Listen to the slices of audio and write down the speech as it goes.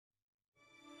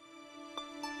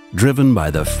Driven by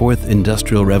the fourth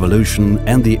industrial revolution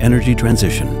and the energy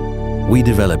transition, we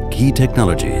develop key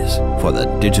technologies for the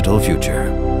digital future.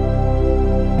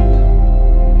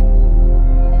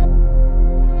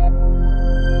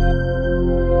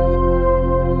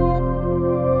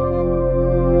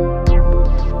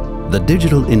 The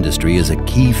digital industry is a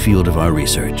key field of our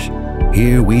research.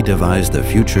 Here we devise the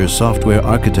future software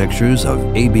architectures of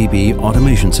ABB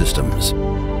automation systems.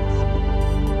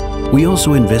 We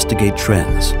also investigate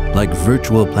trends like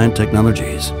virtual plant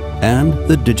technologies and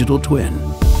the digital twin.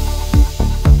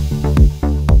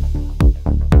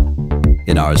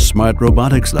 In our Smart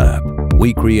Robotics Lab,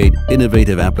 we create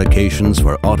innovative applications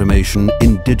for automation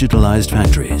in digitalized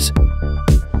factories.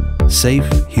 Safe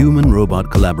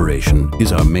human-robot collaboration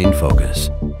is our main focus.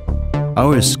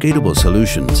 Our scalable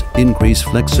solutions increase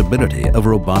flexibility of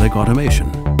robotic automation.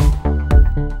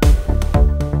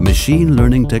 Machine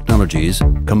learning technologies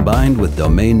combined with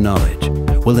domain knowledge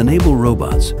will enable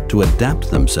robots to adapt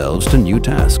themselves to new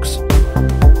tasks.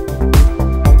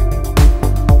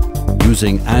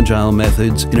 Using agile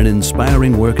methods in an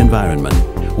inspiring work environment,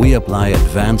 we apply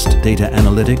advanced data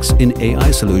analytics in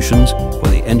AI solutions for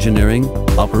the engineering,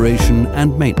 operation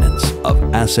and maintenance of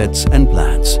assets and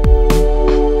plants.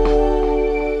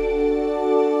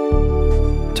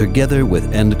 Together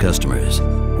with end customers,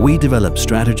 we develop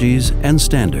strategies and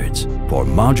standards for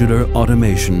modular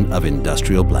automation of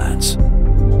industrial plants.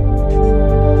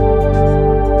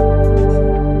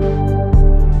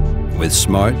 With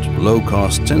smart,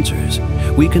 low-cost sensors,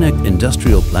 we connect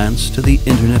industrial plants to the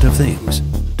Internet of Things,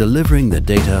 delivering the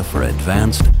data for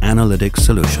advanced analytic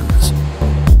solutions.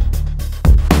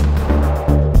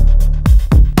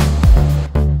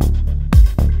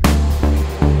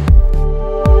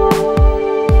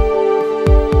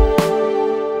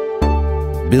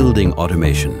 Building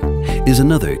automation is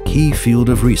another key field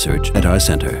of research at our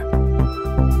center.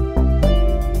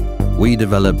 We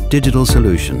develop digital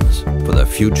solutions for the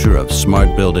future of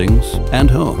smart buildings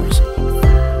and homes.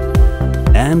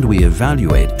 And we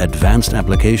evaluate advanced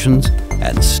applications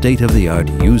and state-of-the-art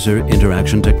user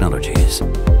interaction technologies.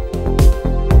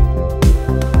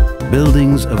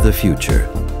 Buildings of the future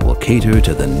will cater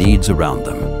to the needs around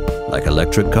them, like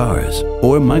electric cars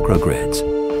or microgrids.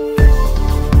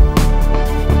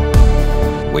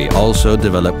 We also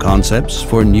develop concepts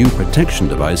for new protection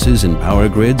devices in power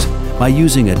grids by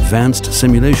using advanced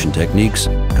simulation techniques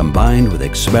combined with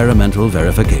experimental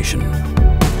verification.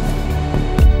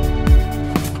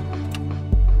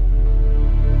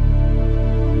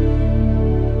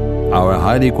 Our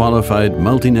highly qualified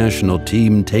multinational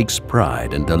team takes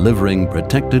pride in delivering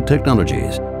protected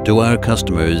technologies to our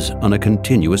customers on a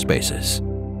continuous basis,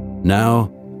 now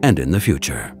and in the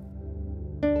future.